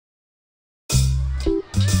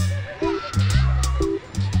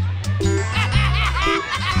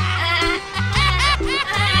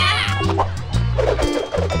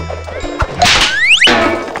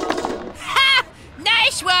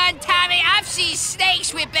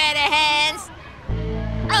snakes with better hands.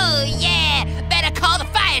 Oh, yeah. Better call the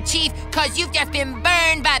fire chief, cause you've just been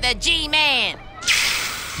burned by the G-Man.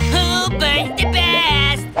 Who burns the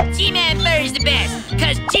best? G-Man burns the best,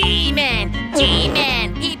 cause G-Man,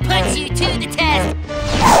 he puts you to the test.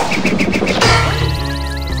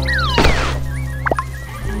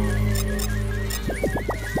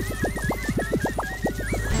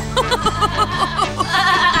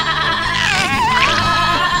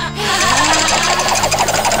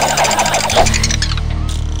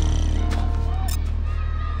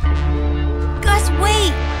 Gus,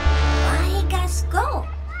 wait! Why Gus go?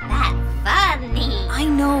 That's funny. I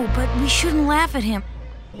know, but we shouldn't laugh at him.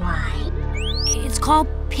 Why? It's called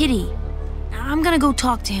pity. I'm gonna go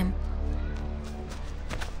talk to him.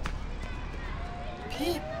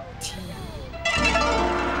 Pity.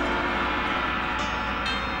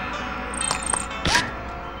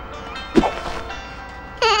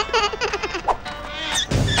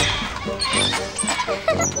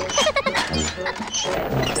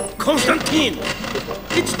 Constantine!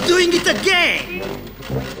 It's doing it again!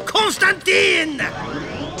 Constantine!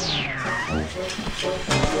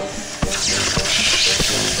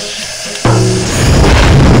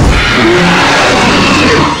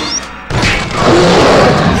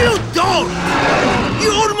 You dog!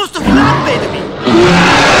 You almost flambéed me!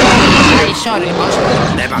 Very sorry, boss.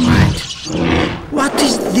 Never mind. What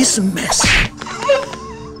is this mess?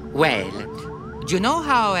 Well, do you know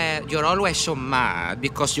how you're always so mad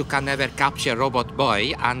because you can never capture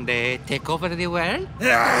Robotboy and take over the world?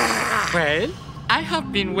 Well, I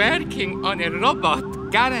have been working on a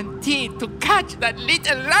robot guaranteed to catch that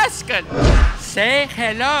little rascal. Say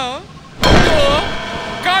hello to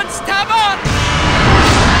Constabot!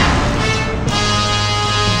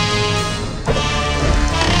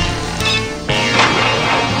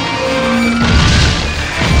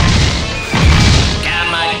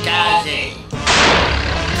 Kamikazi.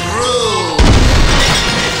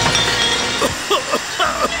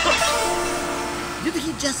 Did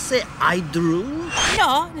he just say I drew?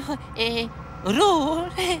 No, rule.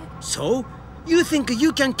 So, you think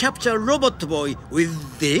you can capture Robotboy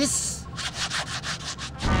with this?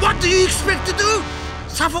 What do you expect to do?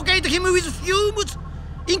 Suffocate him with fumes?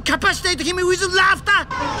 Incapacitate him with laughter?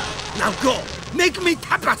 Now go, make me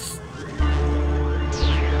tapas!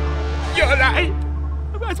 You're right.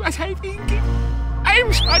 What was I thinking?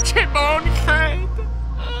 I'm such a bonehead.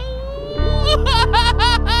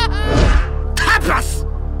 Tapas!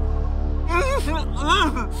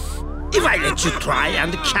 If I let you try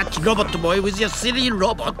and catch Robotboy with your silly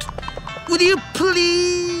robot, would you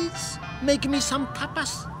please make me some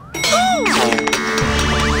tapas?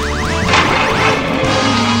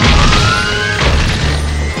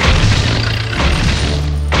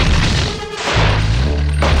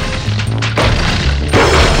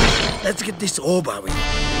 Let's get this over with.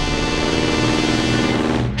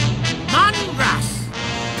 Manras!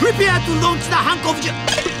 Prepare to launch the hunk of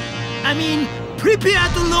prepare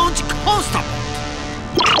to launch Constabot!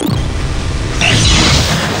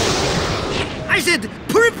 I said,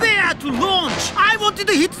 prepare to launch! I wanted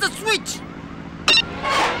to hit the switch!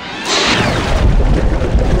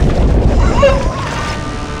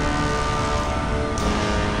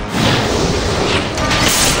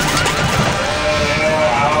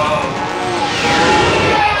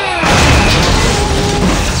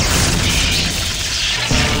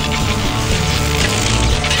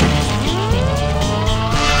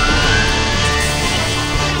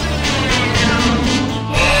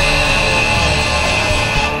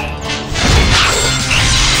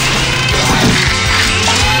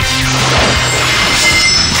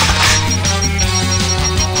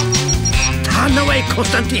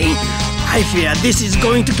 Constantine, I fear this is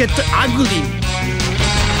going to get ugly.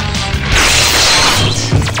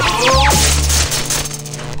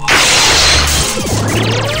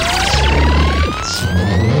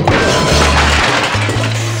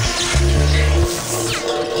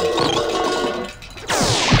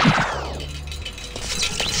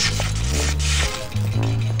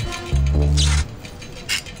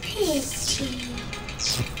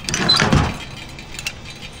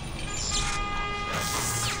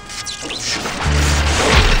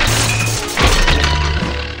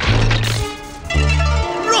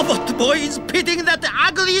 Robotboy is pitting that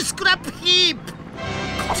ugly scrap heap!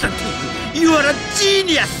 Constantine, you are a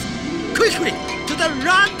genius! Quickly, to the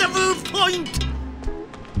rendezvous point!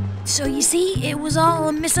 So you see, it was all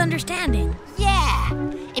a misunderstanding. Yeah.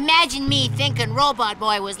 Imagine me thinking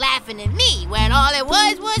Robotboy was laughing at me when all it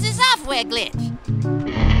was a software glitch.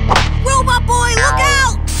 Robotboy, look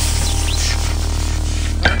out!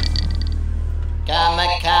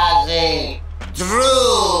 Kamikazi.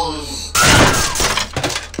 rules.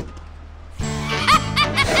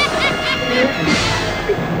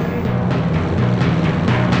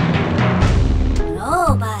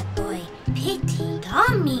 Robotboy, pity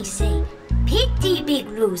Tommy say, pity big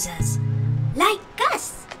losers, like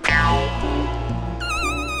us.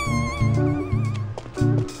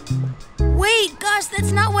 Wait, Gus,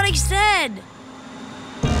 that's not what I said.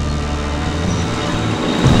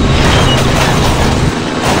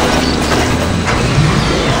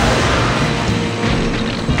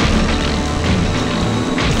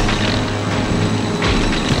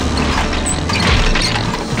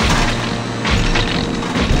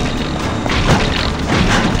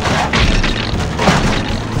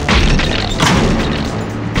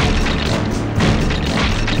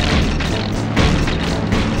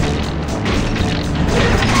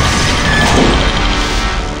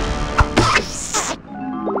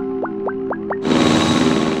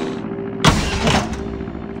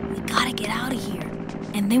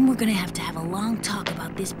 Then we're gonna have to have a long talk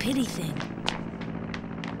about this pity thing.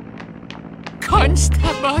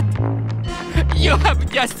 Constabot, you have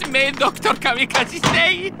just made Dr. Kamikazi's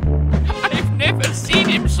day. I've never seen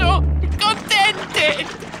him so contented.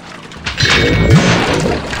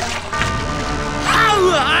 How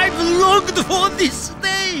I've longed for this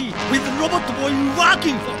day, with Robotboy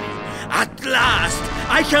working for me. At last,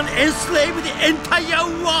 I can enslave the entire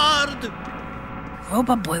world.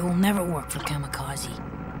 Robotboy will never work for Kamikazi.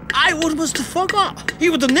 I almost forgot. He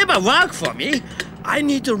would never work for me. I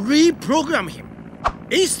need to reprogram him.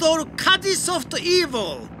 Install Kazi Soft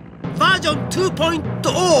Evil, version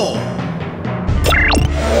 2.0.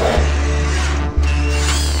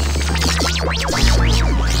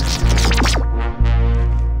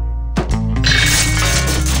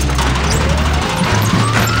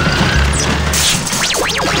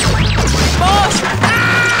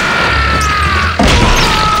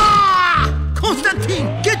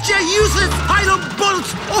 Get your useless pile of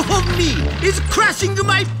bolts off of me! It's crushing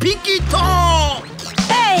my pinky toe!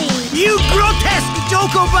 Hey! You grotesque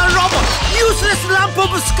joke of a robot! Useless lump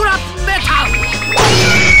of scrap metal!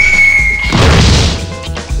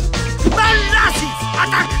 Nazis!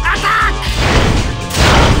 Attack! Attack!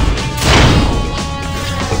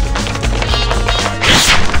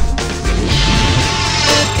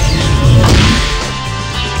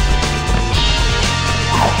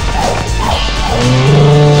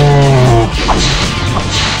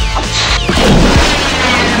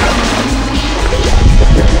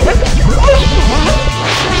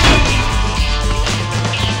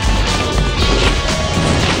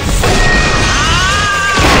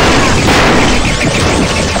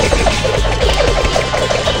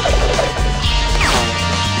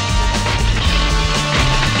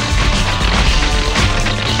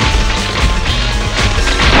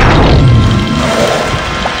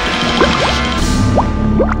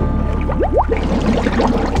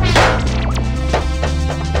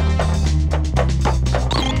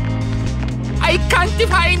 I can't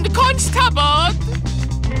find Constabot!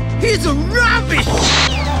 He's rubbish!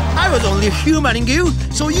 I was only humoring you,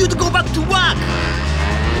 so you'd go back to work!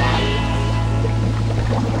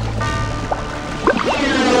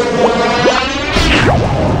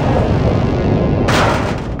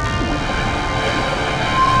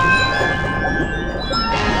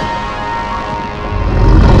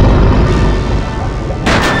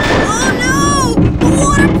 Oh no! The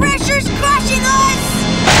water pressure's crushing us!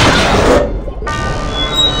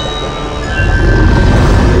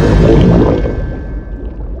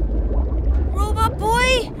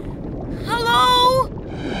 Robotboy? Hello?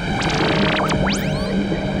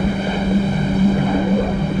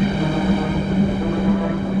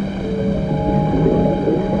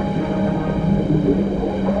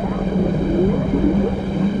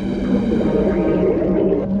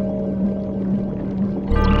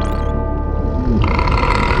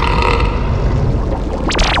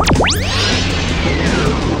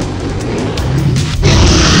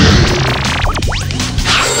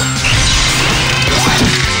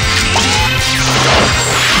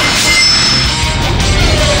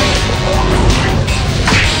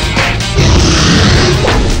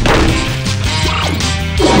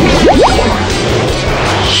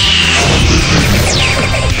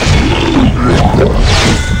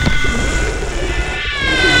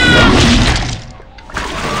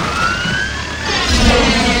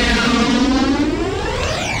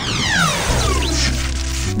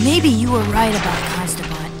 Maybe you were right about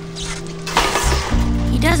Constabot.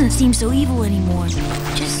 He doesn't seem so evil anymore.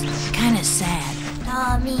 Just kind of sad.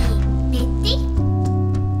 Tommy, pity?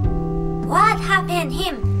 What happened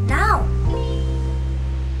him now?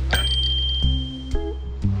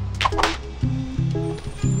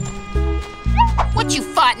 what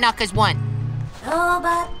you fart knockers want.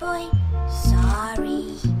 Robotboy,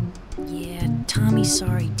 sorry. Yeah, Tommy's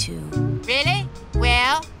sorry too. Really?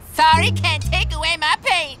 Well, sorry can't take away my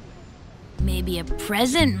pain. Maybe a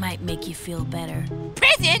present might make you feel better.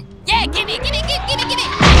 Prison? Yeah, give me.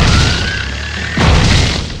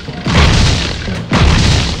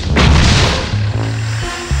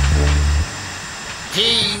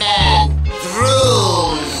 He-Man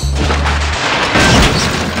rules.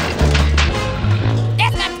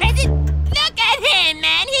 That's my present? Look at him,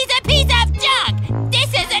 man. He's a piece of junk. This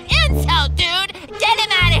is an insult, dude. Get him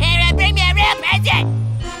out of here and bring me a real present.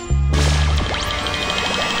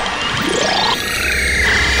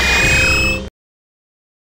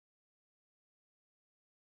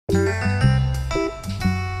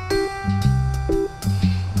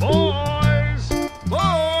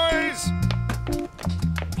 Boys!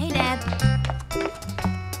 Hey, Dad.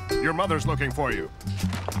 Your mother's looking for you.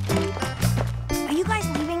 Are you guys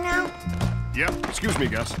leaving now? Yep, excuse me,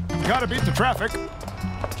 Gus. Gotta beat the traffic.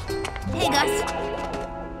 Hey, Gus.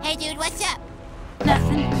 Hey, dude, what's up?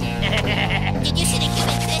 Nothing. Did you see the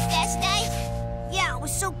human fist last night? Yeah, it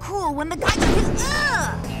was so cool when the guy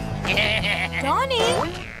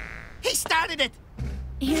Donnie! He started it.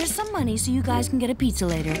 Here's some money so you guys can get a pizza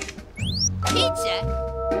later. Pizza?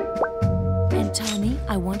 And Tommy,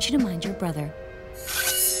 I want you to mind your brother.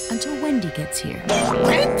 Until Wendy gets here.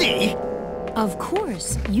 Wendy? Of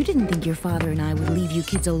course. You didn't think your father and I would leave you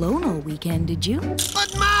kids alone all weekend, did you?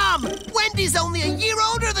 But Mom, Wendy's only a year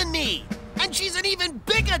older than me. And she's an even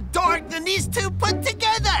bigger dork than these two put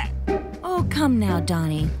together. Oh, come now,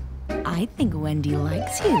 Donnie. I think Wendy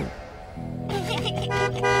likes you.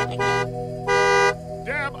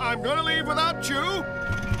 Deb, I'm gonna leave without you.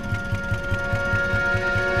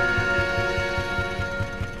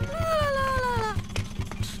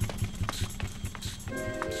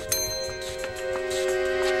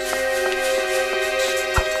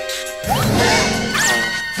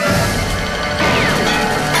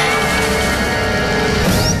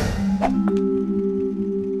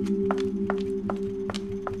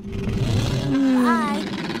 Hi.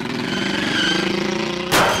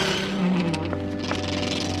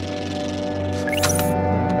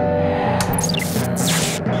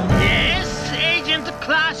 Yes, Agent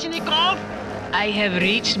Kalashnikov? I have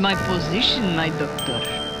reached my position, my doctor.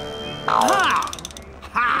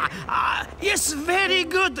 Yes, very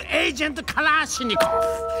good, Agent Kalashnikov.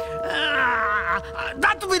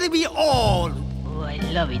 That will be all. Oh, I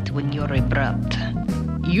love it when you're abrupt.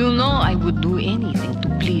 You know I would do anything to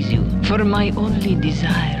please you, for my only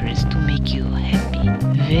desire is to make you happy.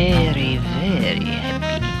 Very, very happy.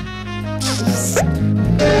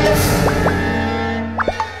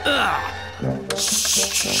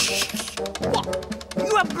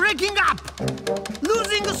 You are breaking up.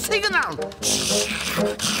 Losing the signal.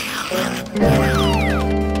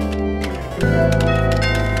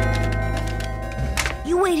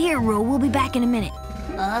 You wait here, Ro. We'll be back in a minute.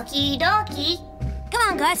 Okie dokie. Come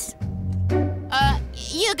on, Gus.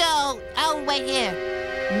 You go. I'll wait here.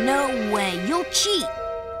 No way. You'll cheat.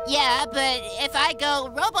 Yeah, but if I go,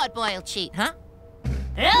 Robotboy will cheat, huh?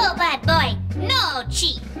 Robotboy, no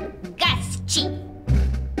cheat. Gus cheat.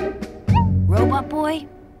 Robot Boy?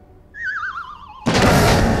 Hey!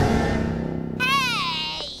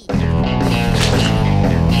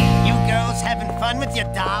 You girls having fun with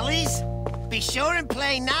your dollies? Be sure and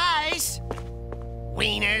play nice.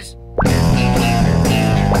 Wieners.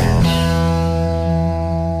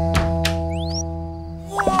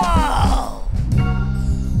 Whoa!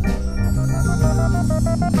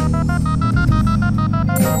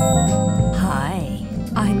 Hi,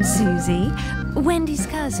 I'm Susie, Wendy's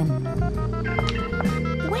cousin.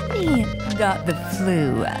 Wendy got the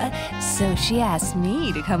flu, so she asked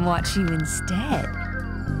me to come watch you instead.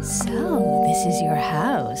 So, this is your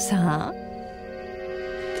house, huh?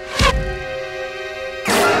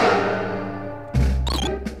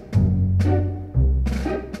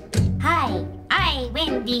 Hi, I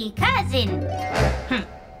Wendy cousin.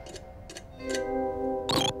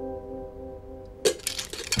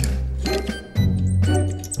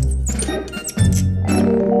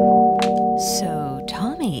 So,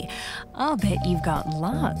 Tommy, I'll bet you've got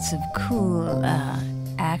lots of cool,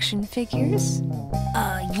 action figures?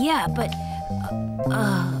 Yeah, but...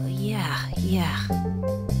 yeah.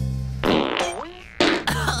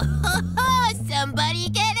 Somebody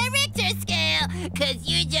get a Richter scale, 'cause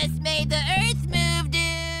you just made the Earth move,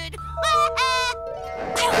 dude.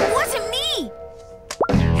 It wasn't me.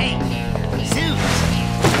 Hey, Zeus.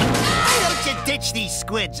 Why don't you ditch these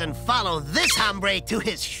squids and follow this hombre to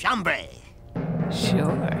his chambre?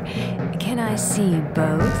 Sure. Can I see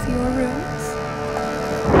both your rooms?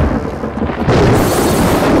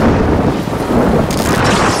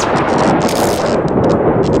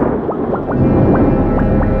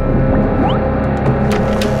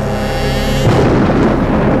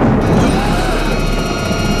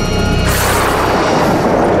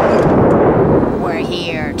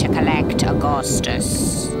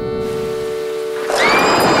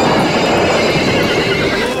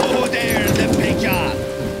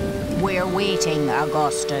 waiting,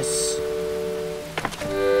 Augustus.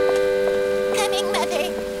 Coming, Mother.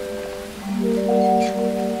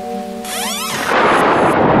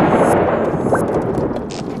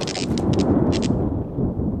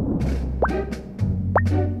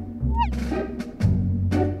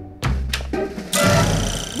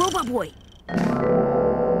 Robotboy!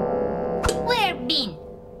 Where been?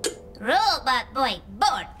 Robotboy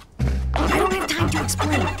bored. I don't have time to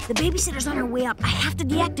explain. The babysitter's on her way up. I have to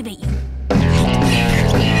deactivate you.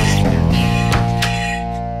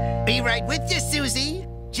 Be right with you, Susie.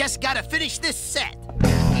 Just gotta finish this set. 2, 3,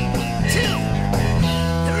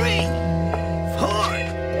 4.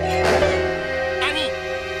 I mean,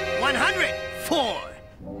 104,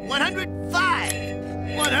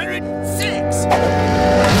 105, 106.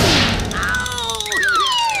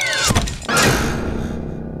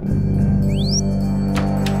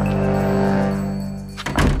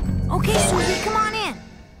 Okay, Susie, come on in.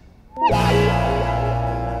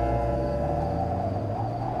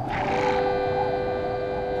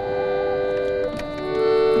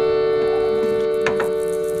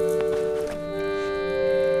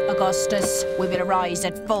 Augustus, we will rise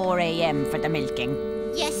at 4 a.m. for the milking.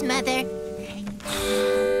 Yes, Mother.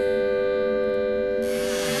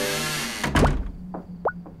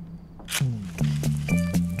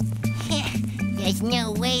 There's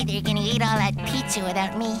no way they're gonna eat all that pizza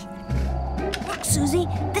without me. Look, Susie,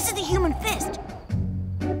 this is the human fist.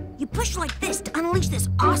 You push like this to unleash this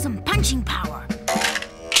awesome punching power.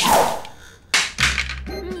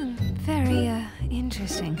 Very,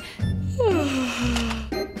 interesting.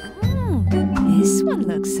 This one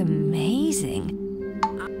looks amazing.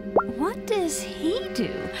 What does he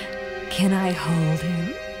do? Can I hold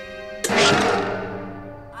him?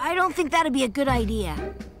 I don't think that'd be a good idea.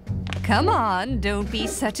 Come on, don't be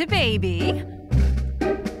such a baby.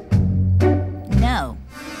 No.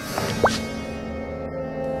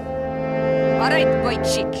 All right, boy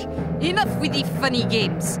chick. Enough with the funny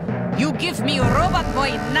games. You give me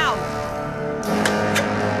Robotboy now.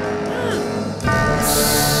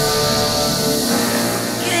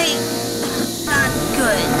 Okay, not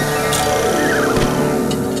good.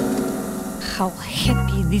 How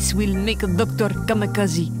happy this will make Dr.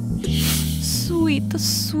 Kamikazi. Sweet,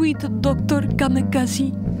 sweet Dr.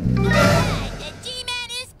 Kamikazi. The G-Man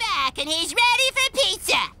is back and he's ready for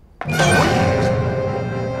pizza.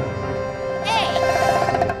 Hey,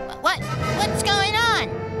 what's going on?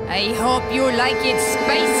 I hope you like it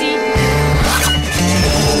spicy.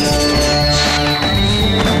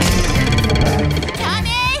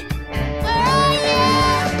 Tommy, where are you?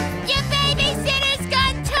 Your babysitter's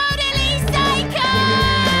gone totally psycho!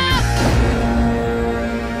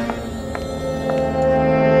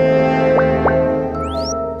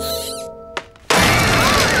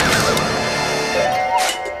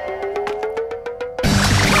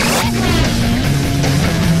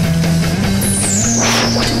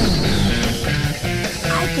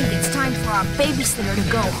 I think it's time for our babysitter to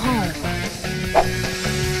go home.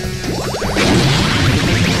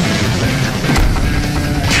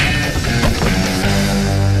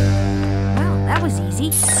 Well, that was easy.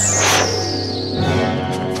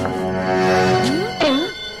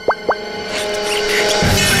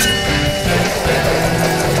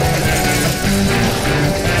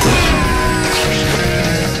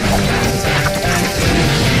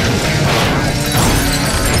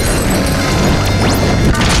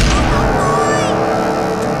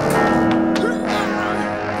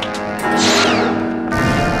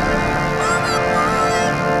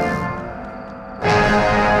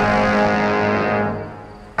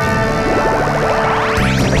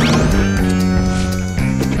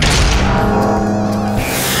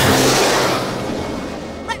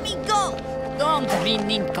 Let me go! Don't be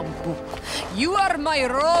nincompoop. You are my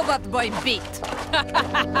Robotboy beat.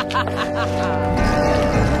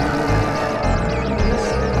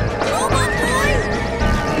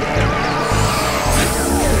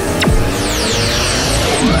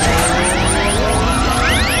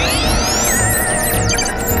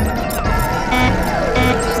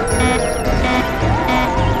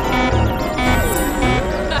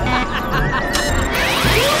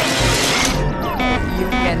 You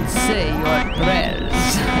can say your prayers.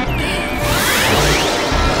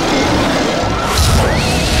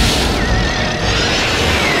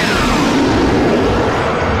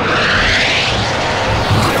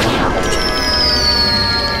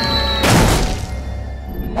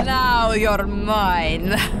 Now you're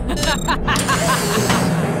mine.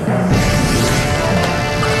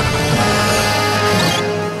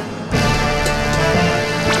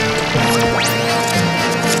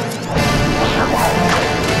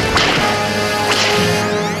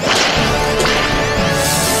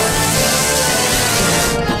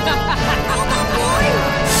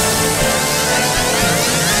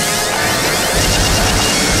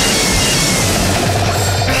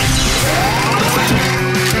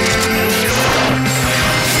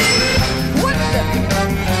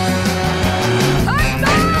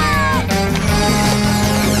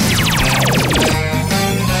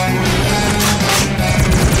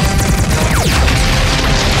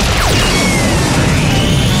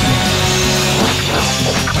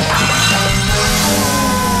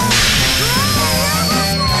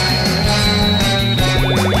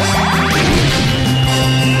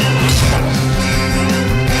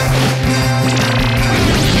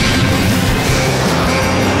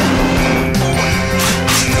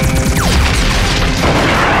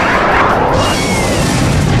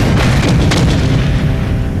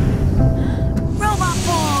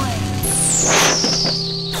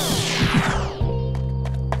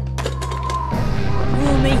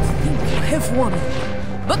 have won.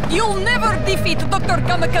 But you'll never defeat Dr.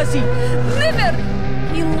 Kamikazi. Never!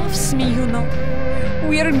 He loves me, you know.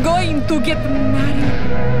 We're going to get married.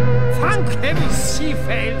 Thank heavens she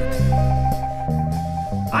failed.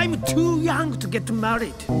 I'm too young to get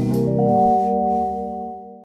married.